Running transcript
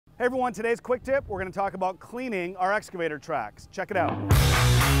Hey everyone, today's quick tip, we're going to talk about cleaning our excavator tracks. Check it out.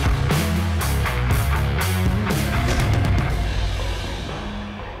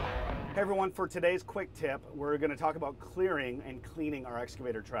 Hey everyone, for today's quick tip, we're going to talk about clearing and cleaning our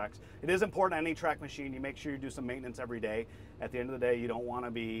excavator tracks. It is important on any track machine, you make sure you do some maintenance every day. At the end of the day, you don't want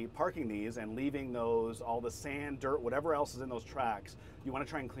to be parking these and leaving those, all the sand, dirt, whatever else is in those tracks. You want to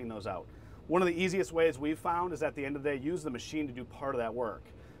try and clean those out. One of the easiest ways we've found is at the end of the day, use the machine to do part of that work.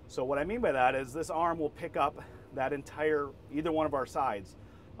 So what I mean by that is this arm will pick up that entire, either one of our sides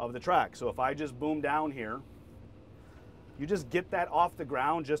of the track. So if I just boom down here, you just get that off the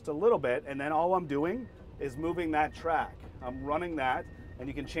ground just a little bit, and then all I'm doing is moving that track. I'm running that, and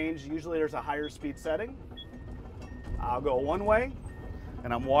you can change, usually there's a higher speed setting. I'll go one way,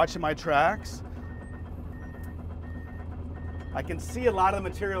 and I'm watching my tracks. I can see a lot of the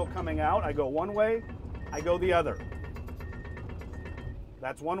material coming out. I go one way, I go the other.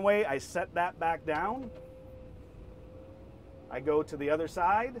 That's one way. I set that back down. I go to the other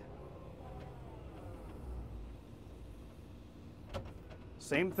side.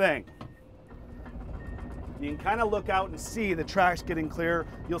 Same thing. You can kind of look out and see the tracks getting clear.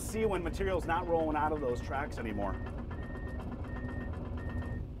 You'll see when material's not rolling out of those tracks anymore.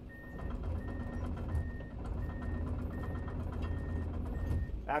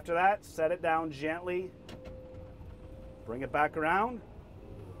 After that, set it down gently. Bring it back around.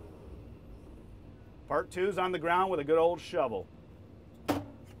 Part 2 is on the ground with a good old shovel.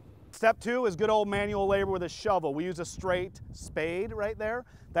 Step 2 is good old manual labor with a shovel. We use a straight spade right there.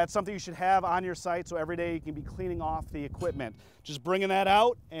 That's something you should have on your site so every day you can be cleaning off the equipment. Just bringing that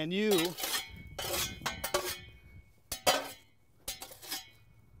out, and you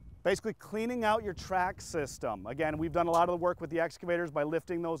basically cleaning out your track system. Again, we've done a lot of the work with the excavators by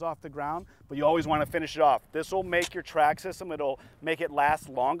lifting those off the ground, but you always want to finish it off. This will make your track system, it'll make it last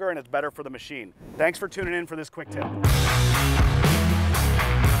longer, and it's better for the machine. Thanks for tuning in for this quick tip.